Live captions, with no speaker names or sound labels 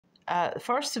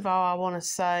First of all, I want to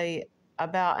say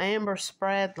about Amber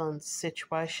Spradlin's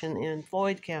situation in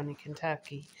Floyd County,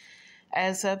 Kentucky.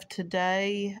 As of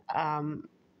today,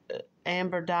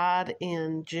 Amber died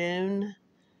in June.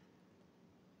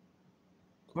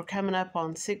 We're coming up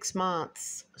on 6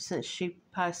 months since she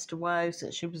passed away,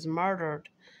 since she was murdered,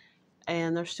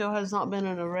 and there still has not been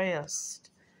an arrest.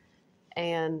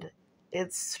 And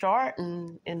it's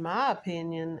starting, in my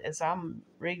opinion, as I'm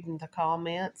reading the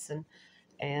comments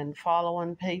and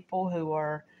following people who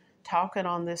are talking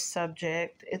on this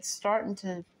subject, it's starting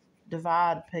to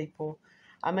divide people.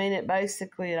 I mean, it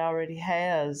already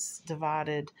has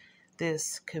divided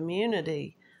this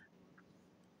community.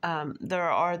 There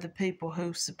are the people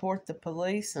who support the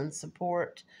police and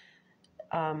support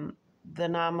the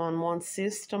 911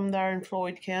 system there in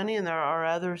Floyd County, and there are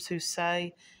others who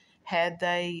say, had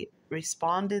they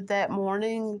responded that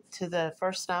morning to the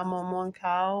first 911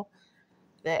 call,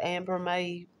 that Amber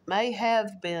may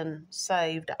have been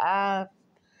saved. I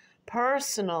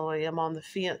personally am on the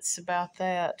fence about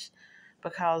that,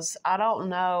 because I don't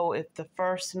know if the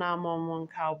first 911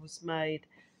 call was made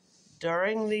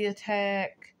during the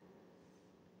attack,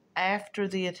 after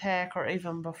the attack, or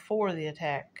even before the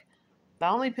attack. The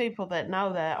only people that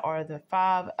know that are the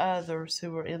 5 others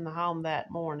who were in the home that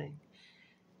morning.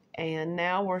 And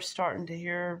now we're starting to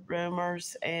hear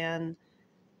rumors and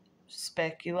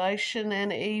speculation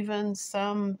and even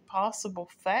some possible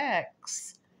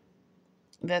facts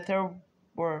that there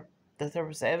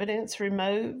was evidence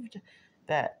removed,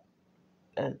 that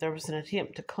there was an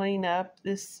attempt to clean up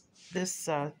this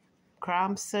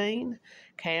crime scene.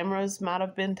 Cameras might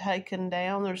have been taken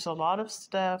down. There's a lot of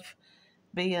stuff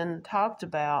being talked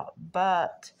about,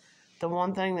 but the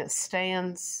one thing that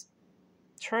stands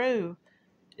true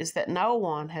is that no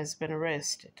one has been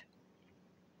arrested.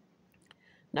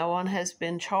 No one has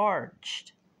been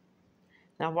charged.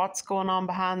 Now, what's going on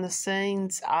behind the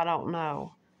scenes, I don't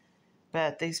know.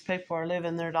 But these people are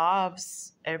living their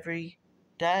lives every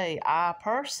day. I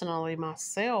personally,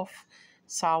 myself,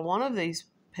 saw one of these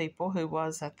people who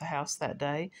was at the house that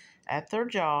day at their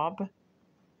job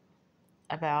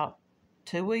about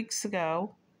 2 weeks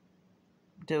ago,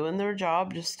 doing their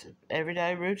job, just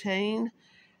everyday routine.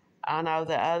 I know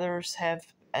that others have,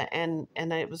 and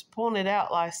it was pointed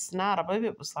out last night, I believe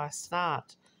it was last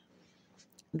night,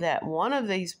 that one of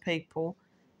these people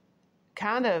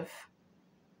kind of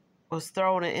was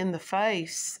throwing it in the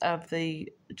face of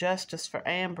the Justice for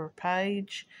Amber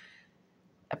page.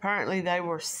 Apparently they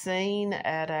were seen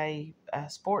at a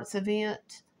sports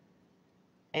event,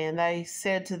 and they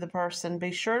said to the person,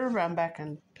 be sure to run back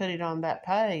and put it on that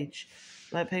page.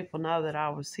 Let people know that I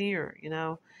was here, you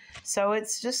know. So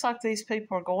it's just like these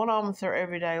people are going on with their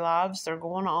everyday lives. They're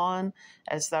going on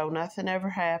as though nothing ever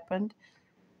happened.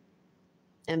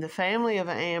 And the family of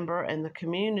Amber and the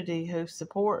community who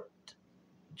support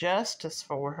justice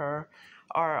for her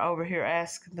are over here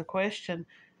asking the question,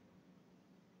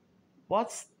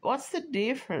 what's the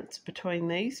difference between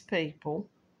these people?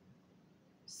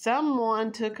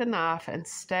 Someone took a knife and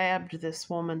stabbed this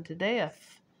woman to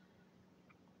death.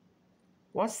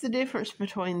 What's the difference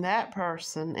between that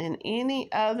person and any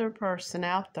other person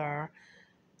out there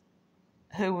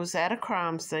who was at a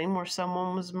crime scene where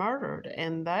someone was murdered,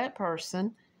 and that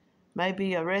person may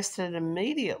be arrested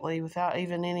immediately without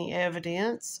even any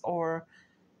evidence, or,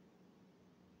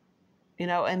 you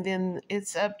know, and then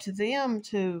it's up to them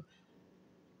to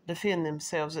defend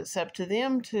themselves. It's up to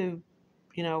them to,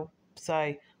 you know,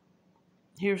 say,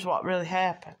 here's what really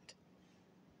happened,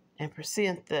 and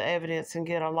present the evidence and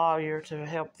get a lawyer to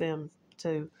help them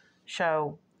to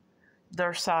show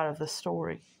their side of the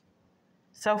story.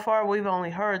 So far, we've only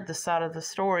heard the side of the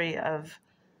story of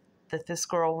that this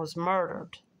girl was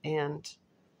murdered, and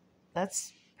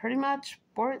that's pretty much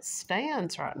where it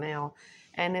stands right now.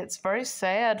 And it's very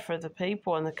sad for the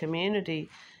people in the community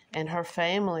and her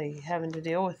family having to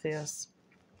deal with this.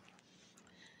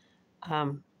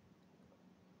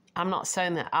 I'm not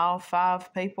saying that all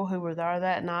 5 people who were there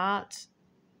that night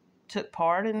took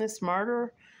part in this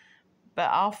murder, but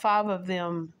all 5 of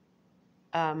them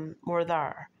were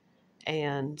there.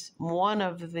 And one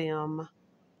of them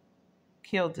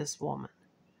killed this woman.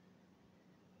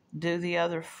 Do the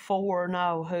other 4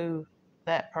 know who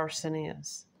that person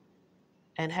is?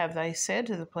 And have they said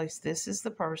to the police, this is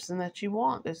the person that you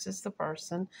want, this is the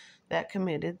person that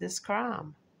committed this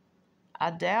crime?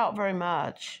 I doubt very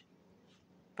much,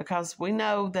 because we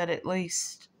know that at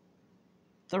least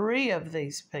 3 of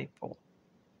these people,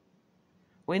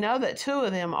 we know that 2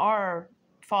 of them are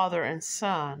father and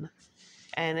son,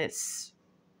 and it's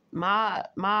to my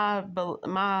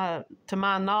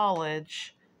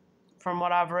knowledge, from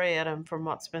what I've read and from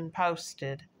what's been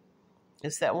posted,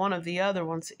 is that one of the other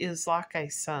ones is like a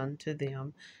son to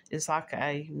them, is like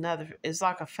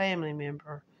a family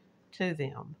member to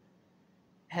them,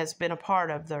 has been a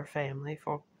part of their family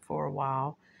for a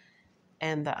while.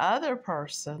 And the other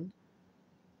person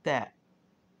that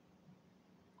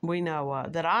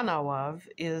that I know of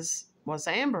was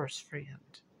Amber's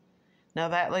friend. Now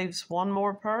that leaves one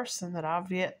more person that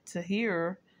I've yet to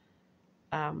hear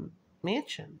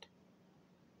mentioned.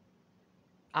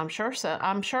 I'm sure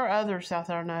others out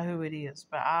there know who it is,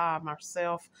 but I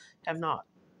myself have not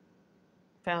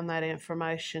found that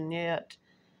information yet.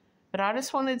 But I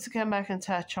just wanted to come back and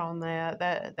touch on that.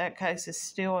 That case is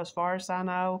still, as far as I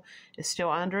know, is still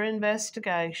under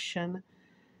investigation.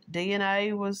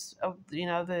 DNA was,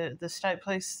 the state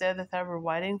police said that they were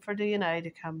waiting for DNA to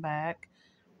come back.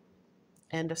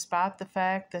 And despite the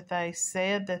fact that they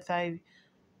said that they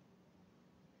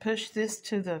pushed this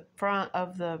to the front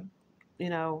of the,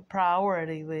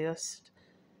 priority list,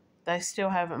 they still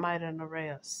haven't made an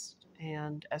arrest.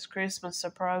 And as Christmas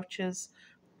approaches,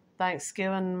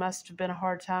 Thanksgiving must have been a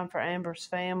hard time for Amber's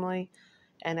family.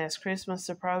 And as Christmas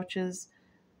approaches,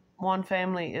 one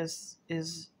family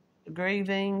is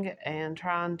grieving and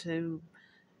trying to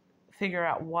figure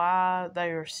out why they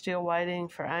are still waiting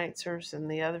for answers, and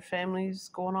the other family's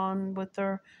going on with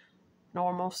their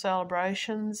normal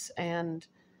celebrations and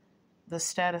the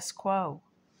status quo.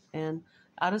 And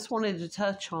I just wanted to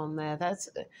touch on that.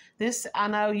 I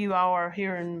know you all are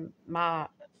hearing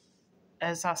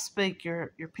as I speak,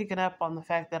 you're picking up on the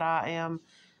fact that I am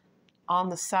on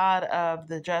the side of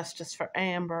the Justice for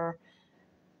Amber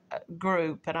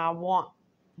group, and I want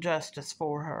justice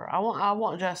for her. I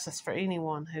want justice for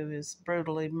anyone who is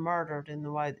brutally murdered in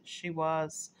the way that she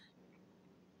was.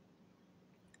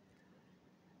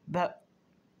 But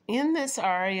in this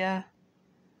area,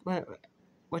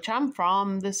 which I'm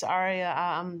from, this area,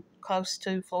 I'm close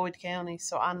to Floyd County,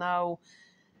 so I know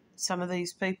some of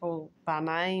these people by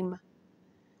name,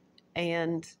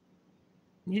 and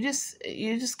you just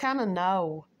kind of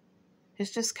know.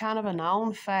 It's just kind of a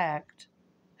known fact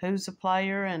who's a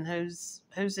player and who's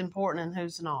important and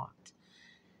who's not.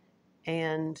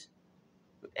 And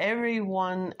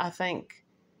everyone, I think,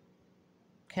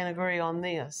 can agree on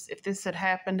this. If this had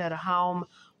happened at a home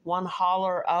one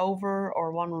holler over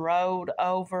or one road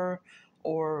over,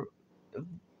 or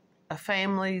a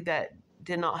family that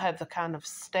did not have the kind of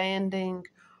standing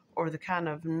or the kind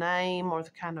of name or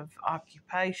the kind of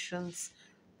occupations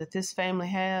that this family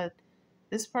had,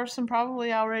 this person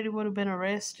probably already would have been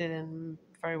arrested and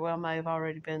very well may have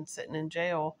already been sitting in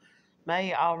jail,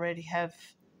 may already have,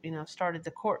 started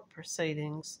the court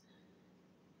proceedings.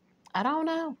 I don't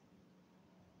know.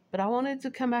 But I wanted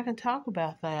to come back and talk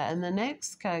about that. And the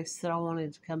next case that I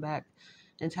wanted to come back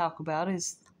and talk about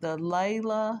is the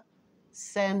Layla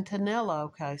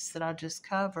Santenello case that I just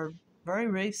covered very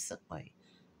recently.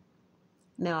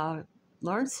 Now, I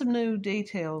learned some new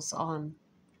details on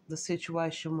the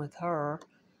situation with her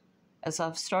as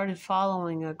I've started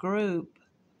following a group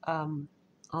on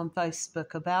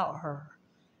Facebook about her.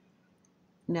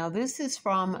 Now, this is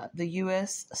from the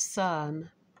U.S.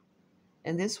 Sun,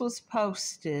 and this was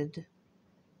posted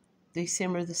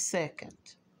December the 2nd.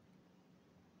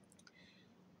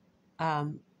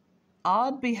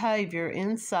 Odd behavior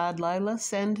inside Layla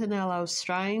Santenello's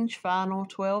strange final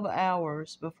 12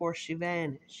 hours before she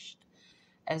vanished,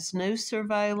 as new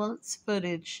surveillance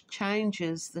footage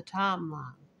changes the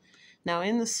timeline. Now,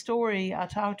 in the story, I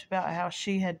talked about how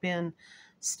she had been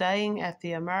staying at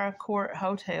the AmeriCorps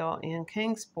Hotel in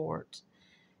Kingsport,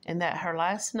 and that her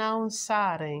last known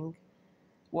sighting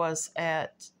was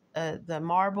at the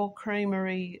Marble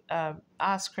Creamery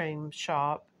ice cream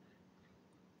shop,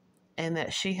 and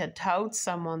that she had told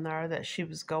someone there that she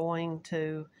was going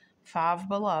to Five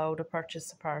Below to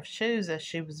purchase a pair of shoes as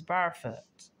she was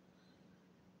barefoot.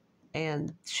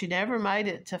 And she never made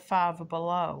it to Five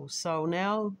Below. So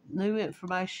now new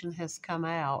information has come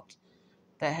out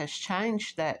that has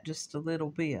changed that just a little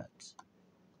bit.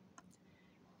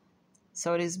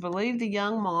 So it is believed the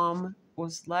young mom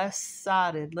was last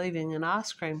sighted leaving an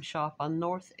ice cream shop on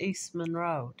North Eastman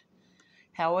Road.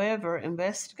 However,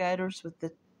 investigators with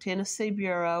the Tennessee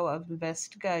Bureau of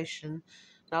Investigation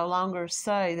no longer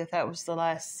say that was the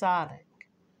last sighting.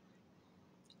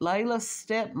 Layla's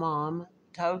stepmom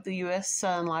told the U.S.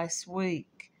 Sun last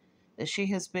week that she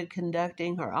has been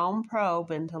conducting her own probe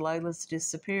into Layla's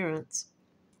disappearance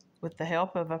with the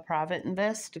help of a private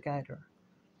investigator.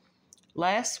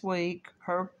 Last week,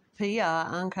 her PI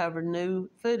uncovered new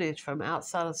footage from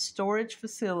outside a storage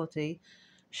facility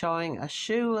showing a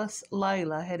shoeless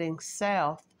Layla heading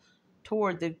south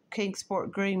toward the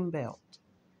Kingsport Greenbelt,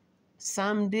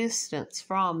 some distance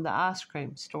from the ice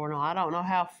cream store. Now, I don't know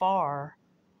how far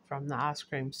from the ice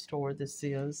cream store this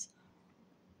is.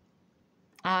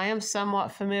 I am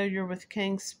somewhat familiar with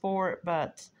Kingsport,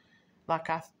 but like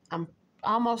I'm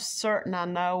almost certain I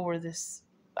know where this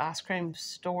ice cream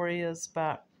store is,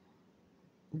 but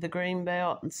the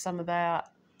Greenbelt and some of that,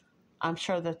 I'm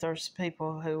sure that there's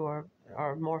people who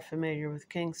are more familiar with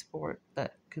Kingsport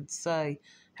that could say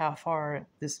how far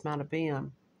this might have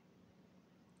been.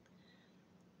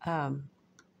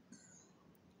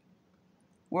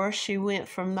 Where she went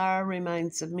from there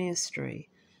remains a mystery.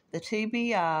 The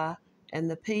TBI and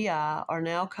the PI are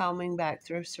now combing back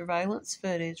through surveillance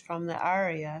footage from the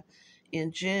area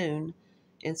in June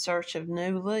in search of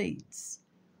new leads.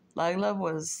 Layla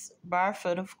was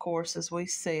barefoot, of course, as we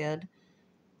said,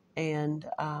 and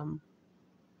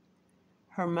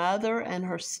her mother and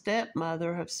her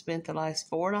stepmother have spent the last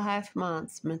 4.5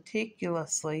 months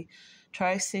meticulously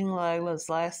tracing Layla's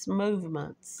last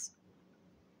movements.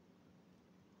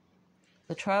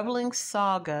 The troubling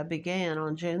saga began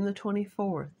on June the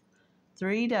 24th,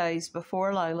 3 days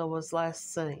before Layla was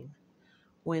last seen,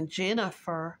 when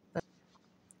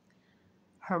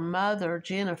her mother,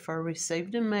 Jennifer,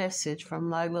 received a message from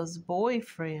Layla's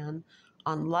boyfriend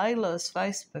on Layla's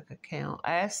Facebook account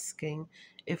asking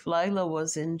if Layla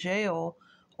was in jail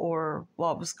or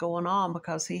what was going on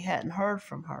because he hadn't heard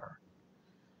from her.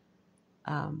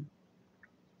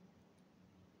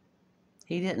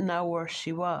 He didn't know where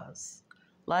she was.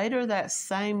 Later that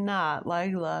same night,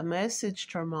 Layla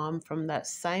messaged her mom from that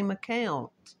same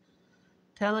account,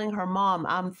 telling her mom,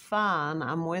 "I'm fine,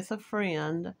 I'm with a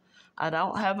friend, I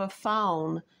don't have a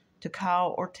phone to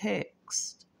call or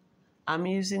text. I'm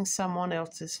using someone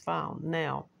else's phone."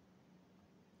 Now,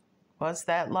 was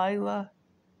that Layla?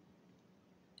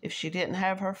 If she didn't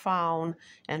have her phone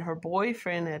and her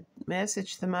boyfriend had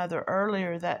messaged the mother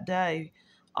earlier that day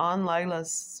on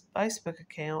Layla's Facebook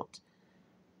account,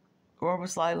 where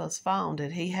was Layla's phone?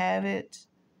 Did he have it?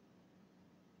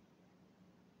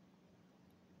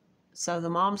 So the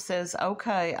mom says,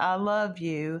 "Okay, I love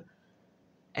you."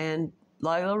 And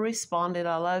Layla responded,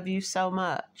 "I love you so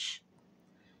much."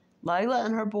 Layla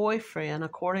and her boyfriend,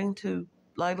 according to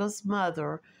Layla's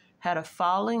mother, had a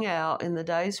falling out in the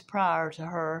days prior to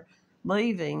her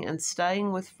leaving and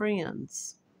staying with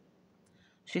friends.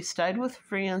 She stayed with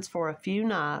friends for a few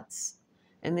nights,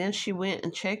 and then she went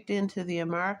and checked into the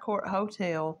AmeriCorps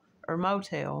Hotel or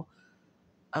Motel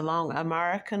along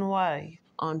American Way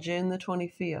on June the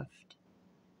 25th.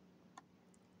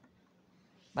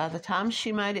 By the time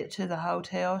she made it to the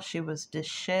hotel, she was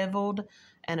disheveled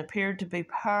and appeared to be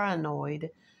paranoid,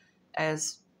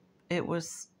 as it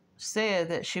was said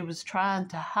that she was trying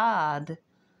to hide.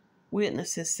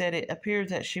 Witnesses said it appeared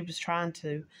that she was trying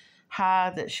to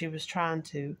hide,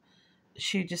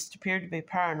 she just appeared to be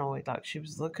paranoid, like she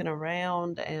was looking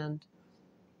around. And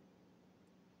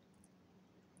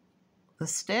the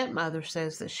stepmother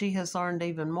says that she has learned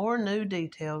even more new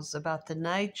details about the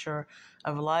nature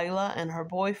of Layla and her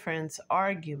boyfriend's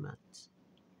argument.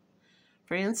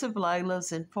 Friends of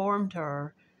Layla's informed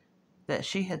her that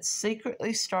she had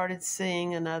secretly started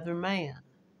seeing another man.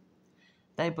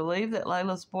 They believe that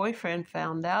Layla's boyfriend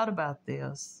found out about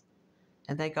this,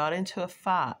 and they got into a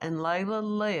fight, and Layla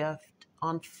left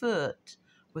on foot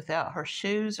without her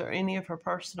shoes or any of her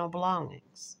personal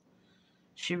belongings.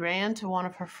 She ran to one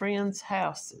of her friend's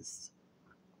houses.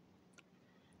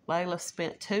 Layla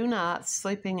spent 2 nights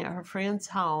sleeping at her friend's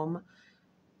home,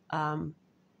 and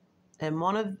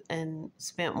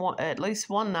spent at least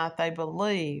one night, they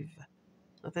believe.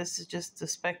 This is just the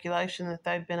speculation that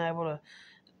they've been able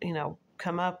to,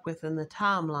 come up with in the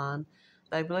timeline.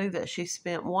 They believe that she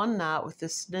spent one night with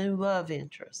this new love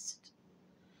interest.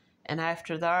 And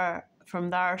from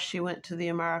there, she went to the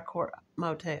AmeriCorps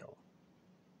Motel.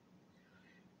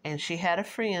 And she had a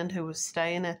friend who was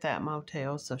staying at that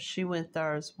motel, so she went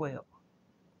there as well.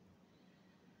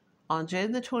 On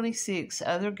June the 26th,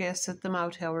 other guests at the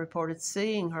motel reported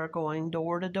seeing her going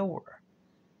door to door.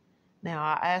 Now,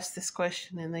 I asked this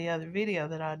question in the other video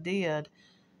that I did.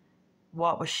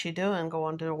 What was she doing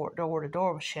going door to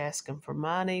door? Was she asking for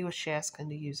money? Was she asking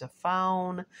to use a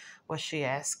phone? Was she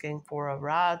asking for a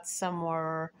ride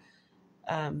somewhere?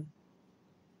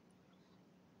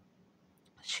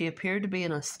 She appeared to be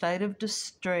in a state of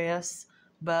distress,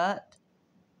 but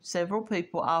several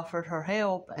people offered her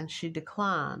help and she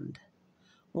declined.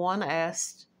 One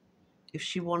asked if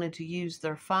she wanted to use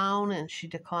their phone and she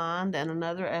declined, and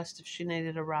another asked if she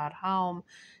needed a ride home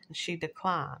and she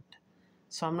declined.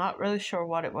 So I'm not really sure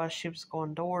what it was she was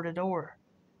going door to door.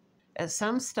 At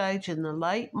some stage in the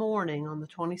late morning on the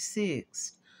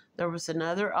 26th, there was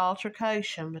another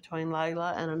altercation between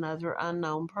Layla and another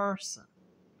unknown person.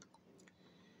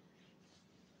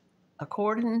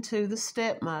 According to the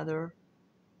stepmother,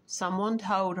 someone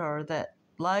told her that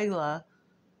Layla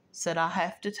said, "I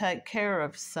have to take care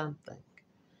of something,"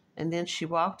 and then she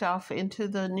walked off into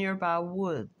the nearby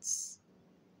woods.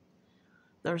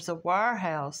 There's a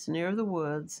warehouse near the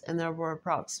woods, and there were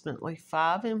approximately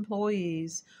 5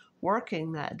 employees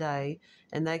working that day,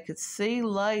 and they could see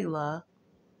Layla.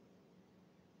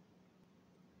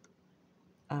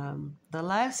 The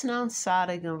last known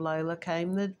sighting of Layla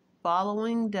came the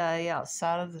following day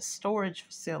outside of the storage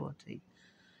facility,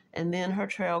 and then her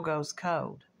trail goes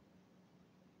cold.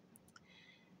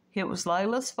 It was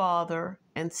Layla's father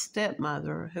and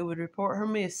stepmother who would report her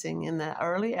missing in the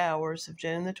early hours of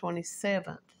June the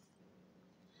 27th.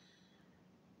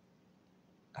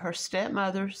 Her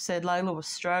stepmother said Layla was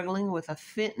struggling with a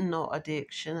fentanyl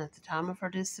addiction at the time of her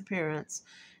disappearance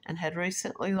and had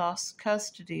recently lost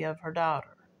custody of her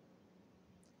daughter.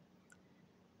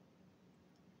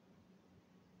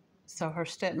 So her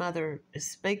stepmother is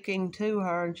speaking to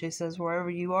her, and she says, "Wherever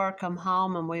you are, come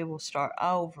home and we will start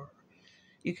over.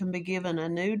 You can be given a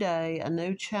new day, a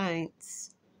new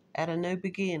chance at a new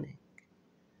beginning.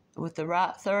 With the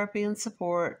right therapy and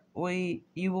support,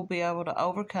 you will be able to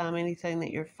overcome anything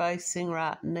that you're facing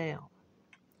right now."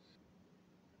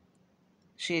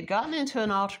 She had gotten into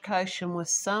an altercation with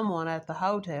someone at the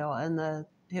hotel, and the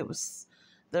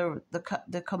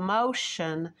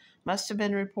commotion must have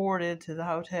been reported to the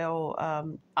hotel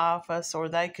office, or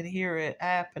they could hear it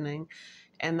happening.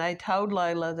 And they told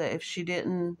Layla that if she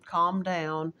didn't calm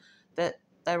down, that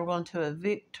they were going to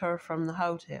evict her from the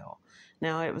hotel.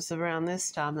 Now, it was around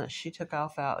this time that she took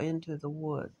off out into the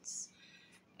woods.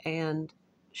 And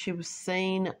she was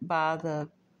seen by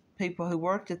the people who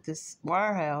worked at this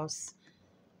warehouse.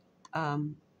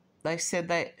 They said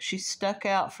that she stuck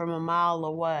out from a mile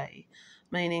away,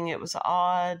 meaning it was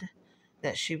odd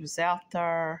that she was out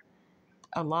there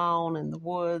alone in the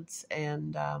woods,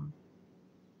 and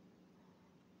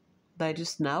they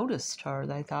just noticed her.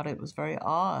 They thought it was very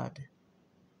odd.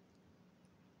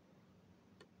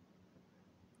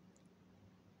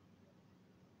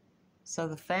 So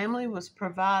the family was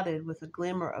provided with a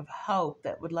glimmer of hope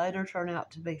that would later turn out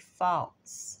to be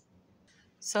false.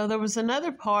 So there was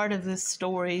another part of this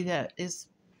story that is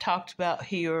talked about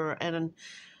here, and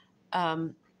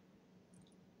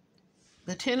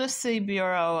the Tennessee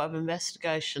Bureau of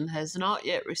Investigation has not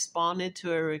yet responded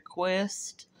to a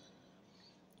request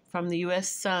from the U.S.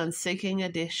 Sun seeking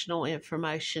additional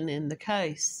information in the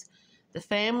case. The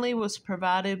family was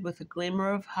provided with a glimmer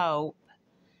of hope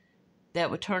that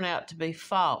would turn out to be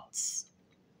false.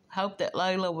 Hope that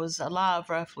Layla was alive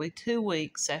roughly 2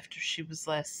 weeks after she was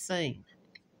last seen.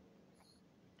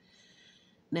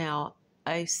 Now,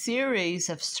 a series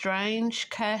of strange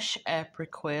Cash App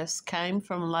requests came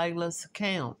from Layla's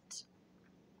account.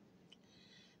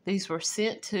 These were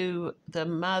sent to the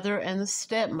mother and the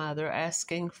stepmother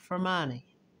asking for money.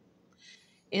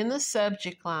 In the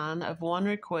subject line of one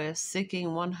request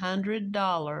seeking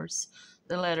 $100,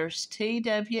 the letters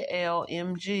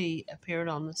TWLMG appeared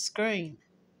on the screen.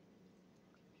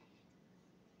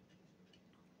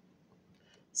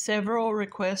 Several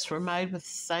requests were made with the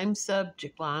same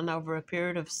subject line over a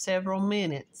period of several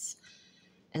minutes,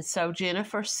 and so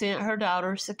Jennifer sent her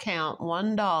daughter's account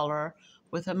 $1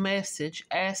 with a message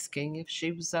asking if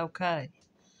she was okay.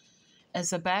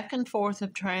 As a back and forth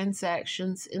of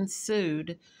transactions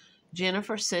ensued,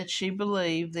 Jennifer said she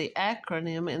believed the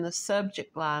acronym in the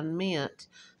subject line meant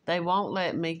 "They won't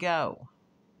let me go,"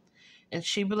 and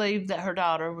she believed that her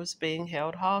daughter was being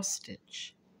held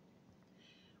hostage.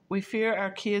 "We fear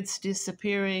our kids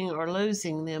disappearing or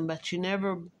losing them, but you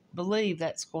never believe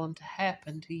that's going to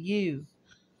happen to you,"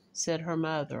 said her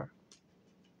mother.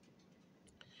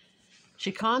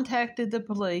 She contacted the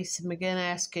police and began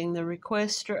asking the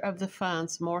requester of the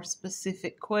funds more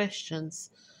specific questions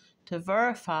to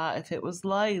verify if it was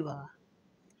Layla.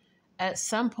 "At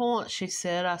some point," she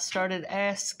said, "I started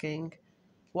asking,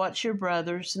 'What's your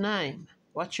brother's name?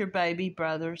 What's your baby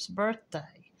brother's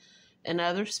birthday?' and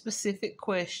other specific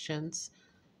questions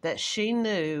that she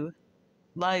knew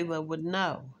Layla would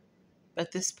know,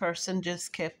 but this person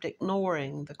just kept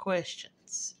ignoring the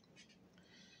questions."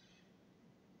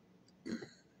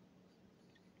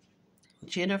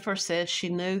 Jennifer said she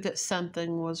knew that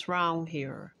something was wrong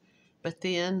here, but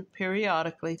then,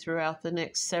 periodically throughout the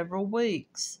next several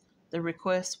weeks, the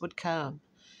requests would come,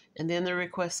 and then the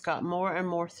requests got more and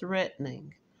more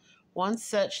threatening. One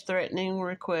such threatening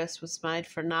request was made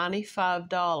for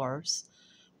 $95,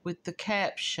 with the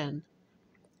caption,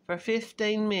 "For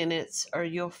 15 minutes or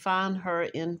you'll find her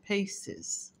in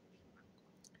pieces."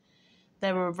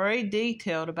 They were very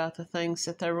detailed about the things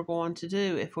that they were going to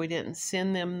do if we didn't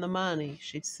send them the money,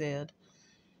 she said.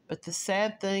 But the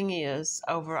sad thing is,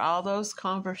 over all those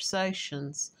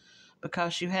conversations,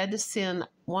 because you had to send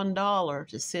 $1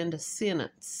 to send a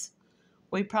sentence,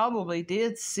 we probably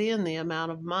did send the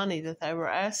amount of money that they were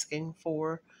asking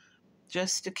for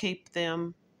just to keep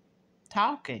them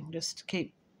talking, just to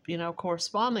keep,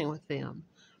 corresponding with them.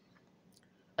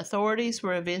 Authorities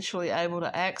were eventually able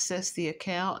to access the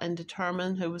account and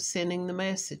determine who was sending the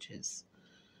messages.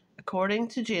 According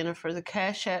to Jennifer, the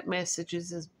Cash App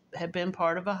messages had been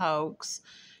part of a hoax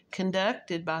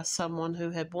conducted by someone who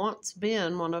had once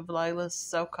been one of Layla's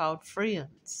so-called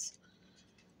friends.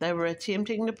 They were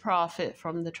attempting to profit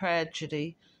from the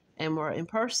tragedy and were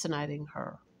impersonating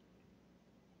her.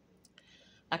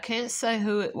 "I can't say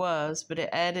who it was, but it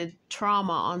added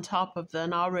trauma on top of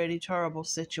an already terrible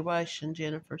situation,"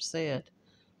 Jennifer said.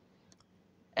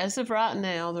 "As of right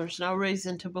now, there's no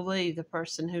reason to believe the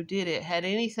person who did it had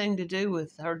anything to do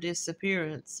with her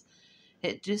disappearance.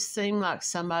 It just seemed like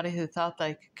somebody who thought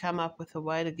they could come up with a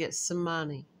way to get some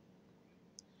money."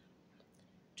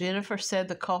 Jennifer said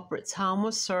the culprit's home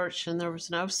was searched and there was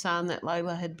no sign that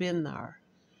Layla had been there.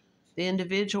 The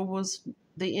individual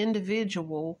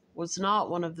was not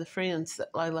one of the friends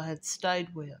that Layla had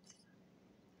stayed with.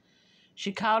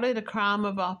 She called it a crime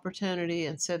of opportunity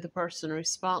and said the person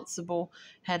responsible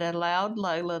had allowed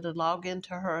Layla to log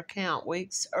into her account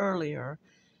weeks earlier,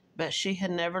 but she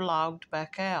had never logged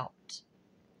back out.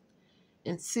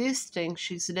 Insisting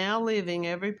she's now living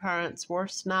every parent's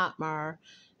worst nightmare,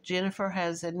 Jennifer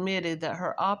has admitted that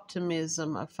her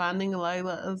optimism of finding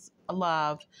Layla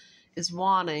alive is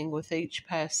waning with each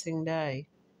passing day.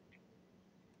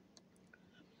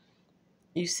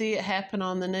 You see it happen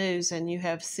on the news and you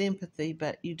have sympathy,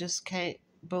 but you just can't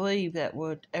believe that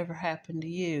would ever happen to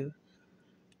you.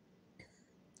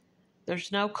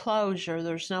 There's no closure,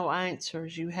 there's no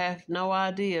answers. You have no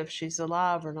idea if she's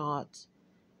alive or not.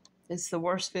 It's the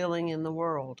worst feeling in the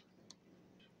world.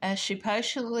 As she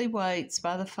patiently waits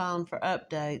by the phone for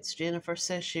updates, Jennifer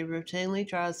says she routinely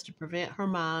tries to prevent her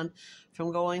mind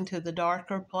from going to the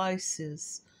darker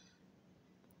places.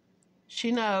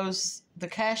 She knows the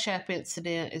Cash App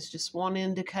incident is just one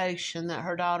indication that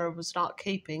her daughter was not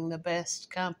keeping the best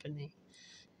company.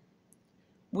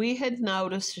 "We had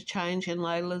noticed a change in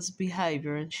Layla's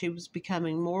behavior, and she was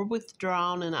becoming more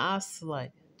withdrawn and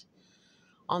isolated.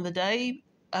 On the day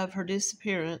of her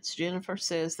disappearance, Jennifer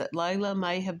says that Layla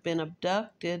may have been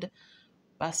abducted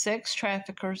by sex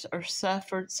traffickers or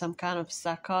suffered some kind of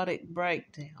psychotic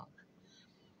breakdown.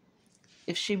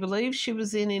 If she believes she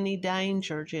was in any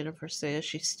danger," Jennifer says,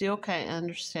 "she still can't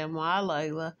understand why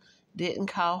Layla didn't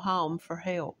call home for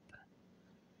help.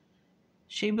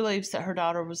 She believes that her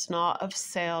daughter was not of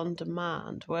sound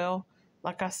mind." Well,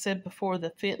 like I said before, the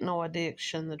fentanyl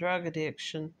addiction, the drug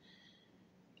addiction,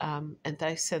 and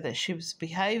they said that she was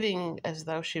behaving as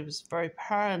though she was very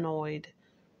paranoid.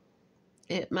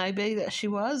 It may be that she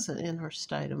wasn't in her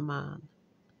state of mind.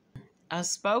 I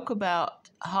spoke about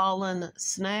Holland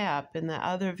Snap in the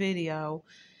other video.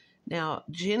 Now,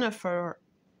 Jennifer,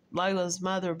 Layla's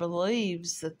mother,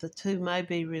 believes that the two may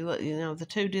be, the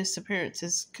two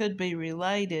disappearances could be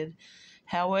related.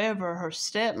 However, her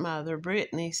stepmother,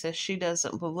 Brittany, says she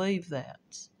doesn't believe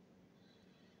that.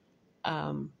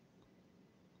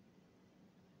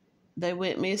 They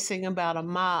went missing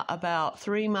about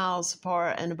 3 miles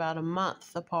apart and about a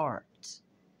month apart.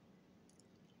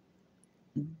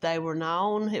 They were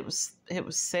known, it was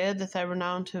said that they were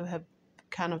known to have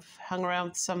kind of hung around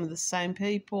with some of the same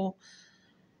people,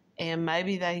 and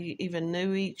maybe they even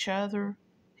knew each other.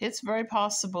 It's very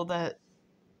possible that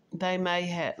they may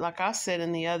have, like I said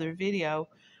in the other video,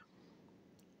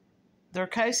 their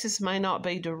cases may not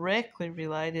be directly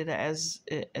related, as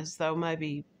though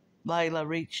maybe Layla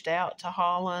reached out to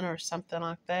Holland or something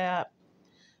like that.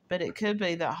 But it could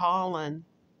be that Holland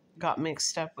got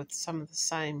mixed up with some of the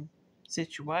same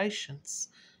situations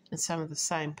and some of the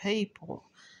same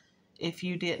people. If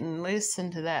you didn't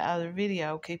listen to that other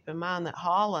video, keep in mind that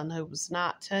Holland, who was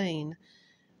 19,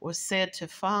 was said to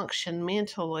function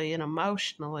mentally and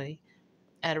emotionally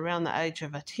at around the age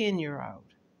of a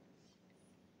 10-year-old.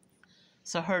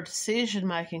 So her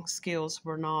decision-making skills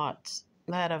were not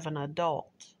that of an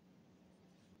adult.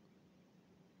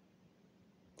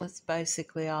 That's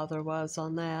basically all there was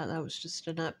on that. That was just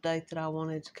an update that I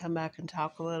wanted to come back and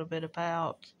talk a little bit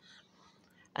about.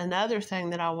 Another thing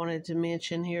that I wanted to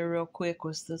mention here real quick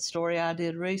was the story I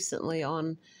did recently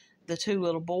on the two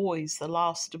little boys, the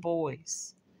lost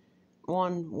boys.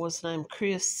 one was named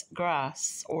Chris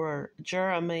Grice, or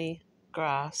Jeremy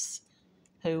Grice,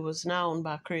 who was known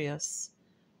by Chris.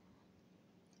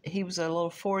 He was a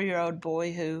little 4-year-old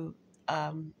boy who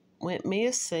went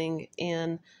missing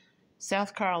in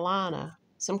South Carolina.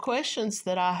 Some questions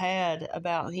that I had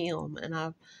about him, and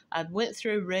I went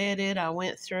through Reddit, I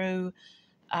went through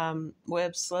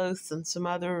Web Sleuths and some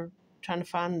other, trying to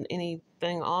find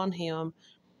anything on him.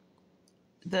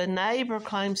 The neighbor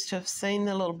claims to have seen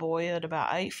the little boy at about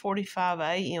 8:45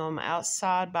 a.m.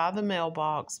 outside by the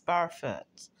mailbox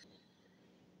barefoot.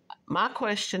 My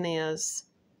question is,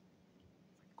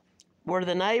 were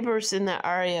the neighbors in that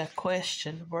area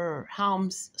questioned? Were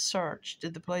homes searched?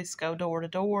 Did the police go door to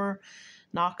door,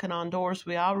 knocking on doors?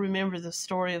 We all remember the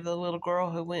story of the little girl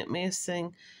who went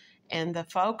missing, and the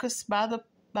focus by the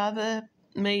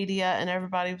media and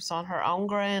everybody was on her own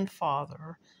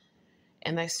grandfather.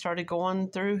 And they started going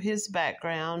through his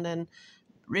background and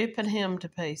ripping him to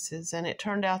pieces. And it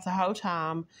turned out the whole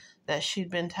time that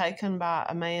she'd been taken by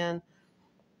a man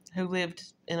who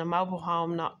lived in a mobile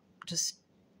home, not just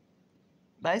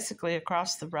basically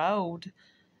across the road,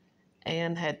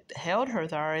 and had held her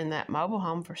there in that mobile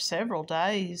home for several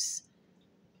days.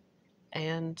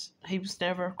 And he was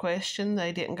never questioned.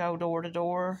 They didn't go door to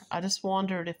door. I just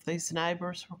wondered if these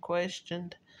neighbors were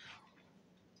questioned.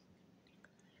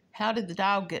 How did the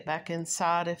dog get back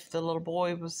inside if the little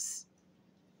boy was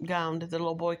gone? Did the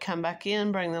little boy come back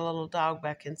in, bring the little dog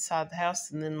back inside the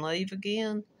house, and then leave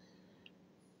again?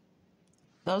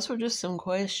 Those were just some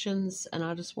questions, and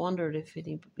I just wondered if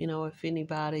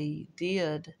anybody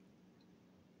did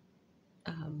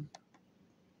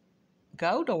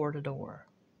go door to door.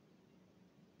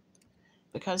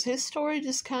 Because his story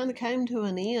just kind of came to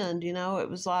an end. It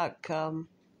was like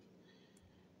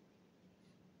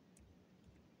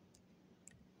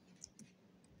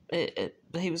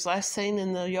he was last seen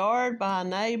in the yard by a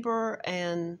neighbor,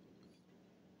 and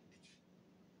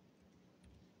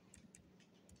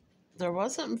there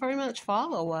wasn't very much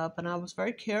follow-up, and I was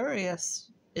very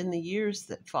curious in the years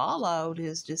that followed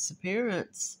his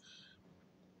disappearance.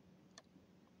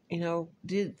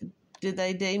 Did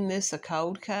they deem this a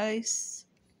cold case?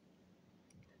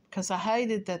 Because I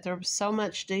hated that there was so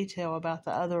much detail about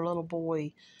the other little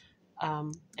boy,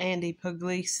 Andy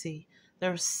Puglisi.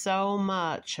 There was so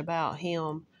much about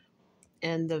him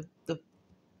and the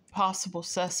possible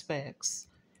suspects.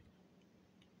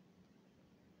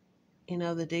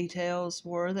 The details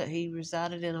were that he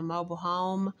resided in a mobile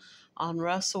home on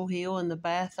Russell Hill in the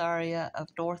Bath area of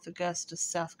North Augusta,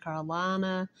 South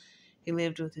Carolina. He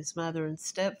lived with his mother and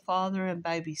stepfather and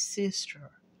baby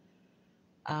sister.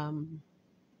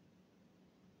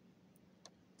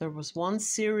 There was one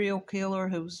serial killer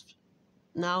who was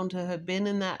known to have been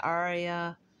in that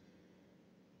area.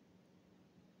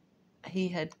 He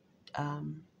had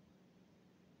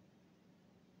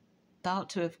thought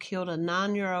to have killed a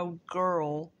 9-year-old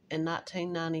girl in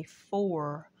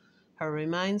 1994. Her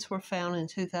remains were found in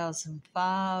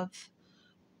 2005.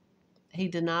 He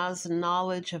denies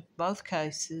knowledge of both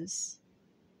cases.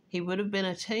 He would have been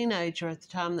a teenager at the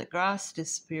time that Grice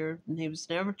disappeared, and he was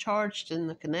never charged in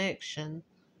the connection.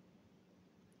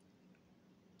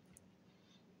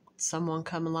 Someone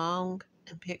come along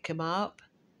and pick him up?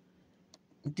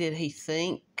 Did he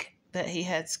think that he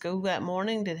had school that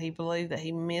morning? Did he believe that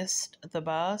he missed the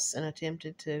bus and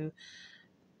attempted to,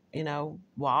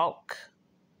 walk?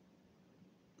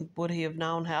 Would he have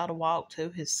known how to walk to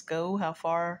his school? How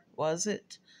far was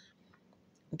it?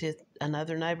 Did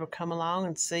another neighbor come along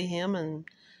and see him?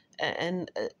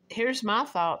 And here's my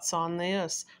thoughts on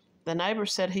this. The neighbor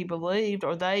said they believed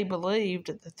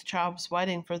that the child was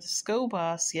waiting for the school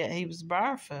bus, yet he was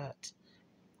barefoot.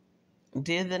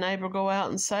 Did the neighbor go out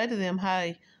and say to them,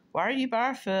 "Hey, why are you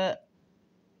barefoot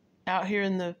out here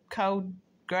in the cold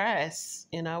grass?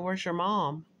 Where's your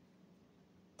mom?"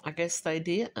 I guess they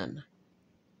didn't.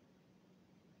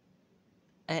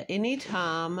 At any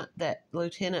time that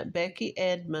Lieutenant Becky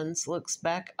Edmonds looks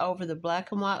back over the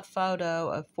black and white photo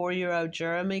of 4-year-old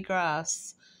Jeremy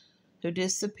Grice, who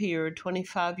disappeared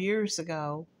 25 years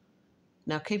ago.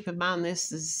 Now, keep in mind,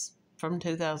 this is from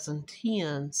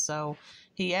 2010, so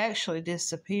he actually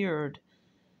disappeared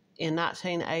in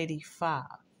 1985.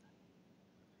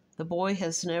 The boy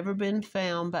has never been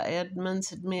found, but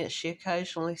Edmonds admits she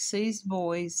occasionally sees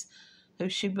boys who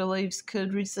she believes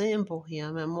could resemble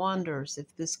him and wonders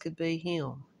if this could be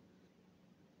him.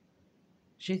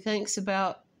 She thinks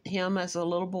about him as a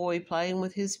little boy playing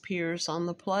with his peers on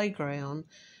the playground,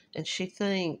 and she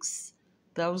thinks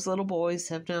those little boys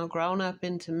have now grown up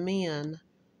into men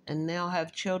and now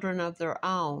have children of their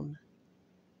own.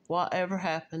 Whatever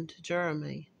happened to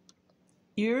Jeremy?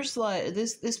 Years later,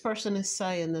 this person is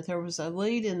saying that there was a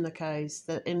lead in the case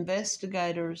that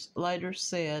investigators later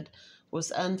said was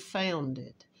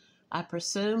unfounded. I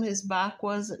presume his bike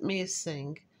wasn't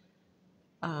missing.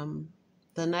 The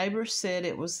neighbors said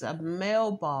it was a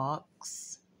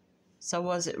mailbox. So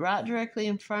was it right directly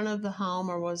in front of the home,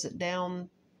 or was it down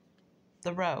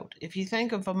the road? If you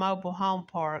think of a mobile home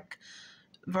park,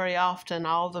 very often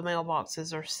all the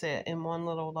mailboxes are set in one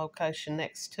little location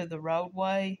next to the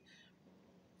roadway,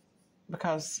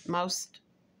 because most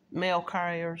mail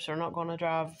carriers are not going to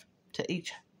drive to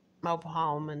each mobile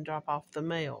home and drop off the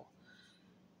mail.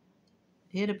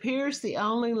 It appears the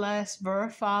only last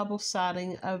verifiable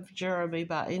sighting of Jeremy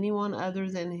by anyone other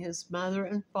than his mother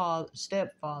and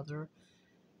stepfather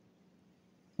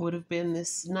would have been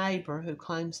this neighbor who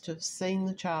claims to have seen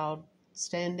the child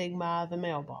standing by the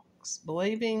mailbox,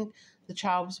 believing the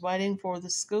child was waiting for the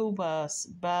school bus,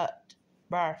 but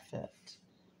barefoot.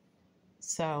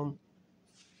 So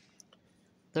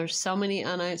there's so many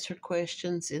unanswered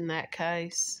questions in that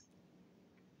case.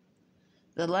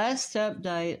 The last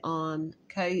update on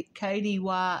Katie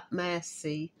White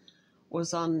Massey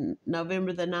was on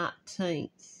November the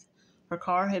 19th. Her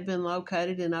car had been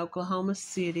located in Oklahoma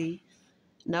City.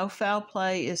 No foul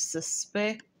play is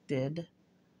suspected,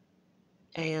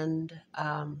 and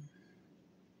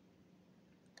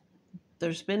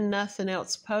there's been nothing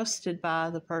else posted by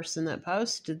the person that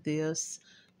posted this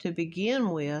to begin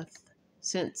with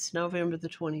since November the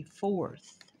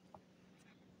 24th.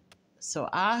 So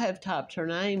I have typed her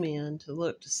name in to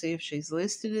look to see if she's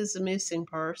listed as a missing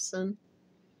person,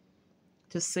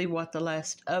 to see what the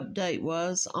last update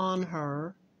was on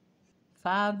her.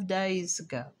 5 days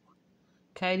ago,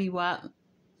 Katie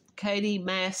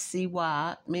Massey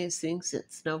White, missing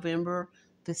since November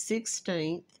the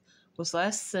 16th, was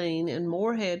last seen in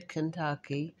Moorhead,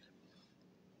 Kentucky.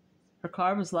 Her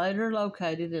car was later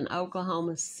located in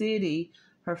Oklahoma City.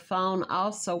 Her phone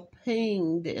also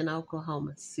pinged in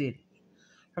Oklahoma City.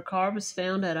 Her car was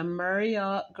found at a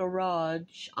Marriott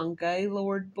garage on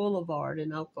Gaylord Boulevard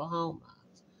in Oklahoma.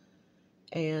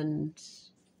 And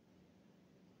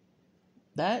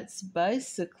that's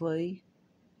basically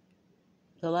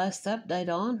the last update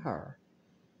on her.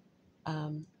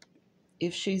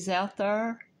 If she's out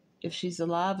there, if she's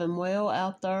alive and well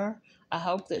out there, I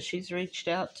hope that she's reached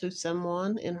out to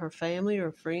someone in her family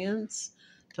or friends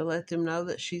to let them know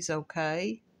that she's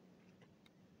okay.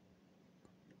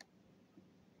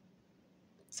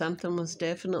 Something was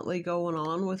definitely going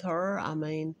on with her. I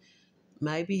mean,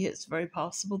 maybe it's very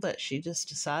possible that she just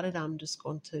decided, I'm just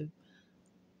going to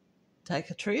take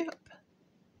a trip.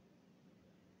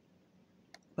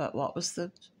 But what was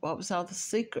all the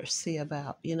secrecy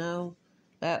about, you know?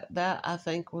 That I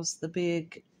think was the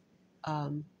big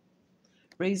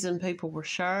reason people were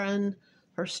sharing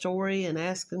her story and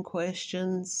asking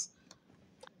questions.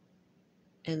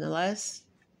 And the last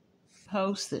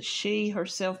post that she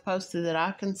herself posted that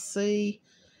I can see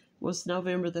was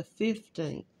November the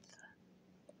 15th.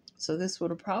 So this would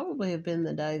have probably have been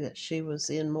the day that she was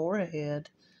in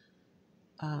Moorhead.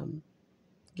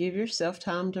 Give yourself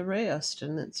time to rest.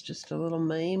 And it's just a little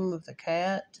meme of the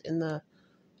cat in the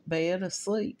bed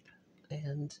asleep.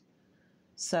 And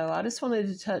so I just wanted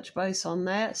to touch base on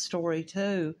that story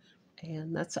too.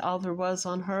 And that's all there was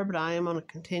on her, but I am going to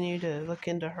continue to look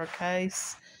into her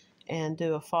case and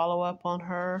do a follow-up on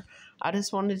her. I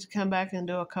just wanted to come back and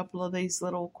do a couple of these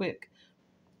little quick,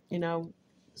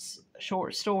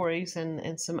 short stories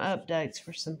and some updates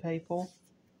for some people.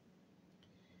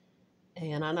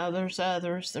 And I know there's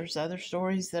other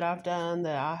stories that I've done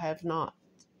that I have not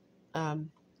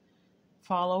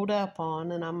followed up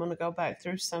on, and I'm going to go back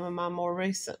through some of my more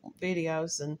recent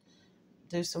videos and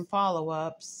do some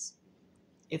follow-ups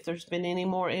if there's been any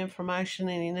more information,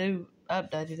 any new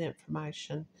updated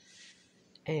information.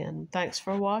 And thanks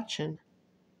for watching.